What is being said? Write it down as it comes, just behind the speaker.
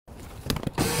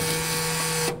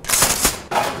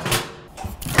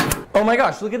Oh my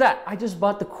gosh, look at that. I just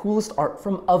bought the coolest art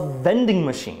from a vending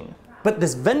machine. But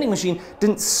this vending machine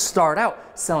didn't start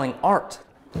out selling art.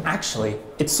 Actually,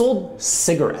 it sold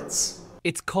cigarettes.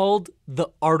 It's called the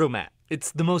Artomat.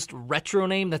 It's the most retro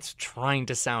name that's trying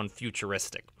to sound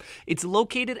futuristic. It's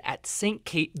located at St.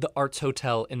 Kate the Arts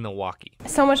Hotel in Milwaukee.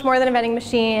 So much more than a vending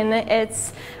machine.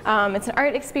 It's an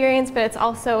art experience, but it's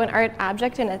also an art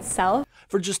object in itself.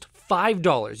 For just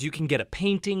 $5, you can get a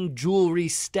painting, jewelry,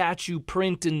 statue,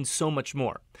 print, and so much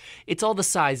more. It's all the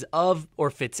size of, or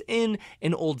fits in,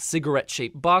 an old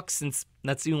cigarette-shaped box, since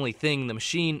that's the only thing the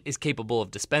machine is capable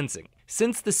of dispensing.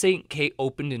 Since the St. Kate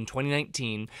opened in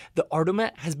 2019, the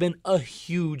Artomat has been a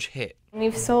huge hit.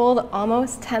 We've sold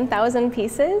almost 10,000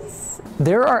 pieces.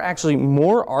 There are actually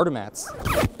more Artomats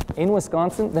in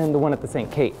Wisconsin than the one at the St.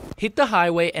 Kate. Hit the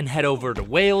highway and head over to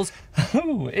Wales.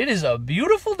 Ooh, it is a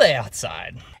beautiful day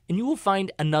outside. And you will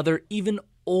find another, even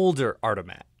older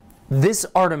Artomat. This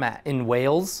Artomat in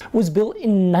Wales was built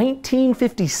in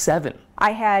 1957.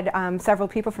 I had several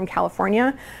people from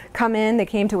California come in. They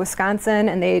came to Wisconsin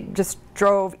and they just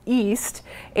drove east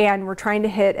and were trying to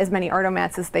hit as many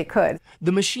Artomats as they could.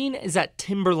 The machine is at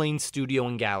Timberlane Studio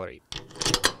and Gallery.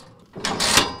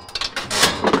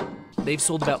 They've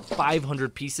sold about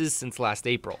 500 pieces since last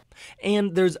April.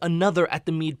 And there's another at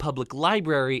the Mead Public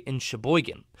Library in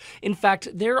Sheboygan. In fact,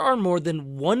 there are more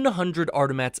than 100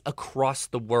 Artomats across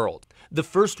the world. The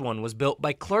first one was built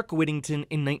by Clark Whittington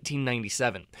in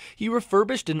 1997. He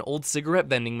refurbished an old cigarette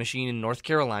vending machine in North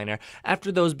Carolina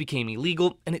after those became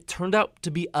illegal, and it turned out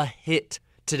to be a hit.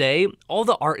 Today, all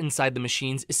the art inside the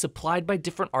machines is supplied by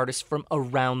different artists from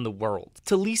around the world.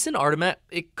 To lease an Artomat,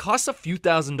 it costs a few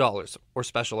 $1,000s, or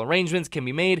special arrangements can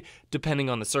be made depending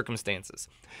on the circumstances.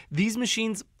 These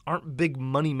machines aren't big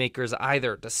money makers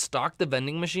either. To stock the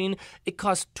vending machine, it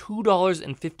costs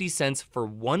 $2.50 for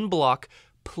one block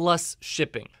plus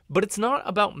shipping. But it's not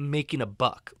about making a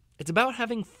buck. It's about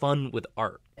having fun with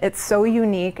art. It's so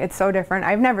unique, it's so different.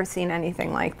 I've never seen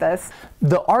anything like this.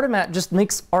 The Artomat just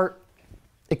makes art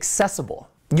accessible.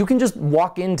 You can just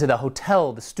walk into the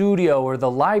hotel, the studio, or the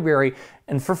library,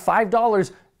 and for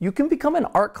 $5, you can become an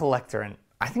art collector, and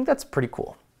I think that's pretty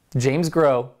cool. James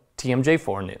Groh,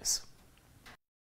 TMJ4 News.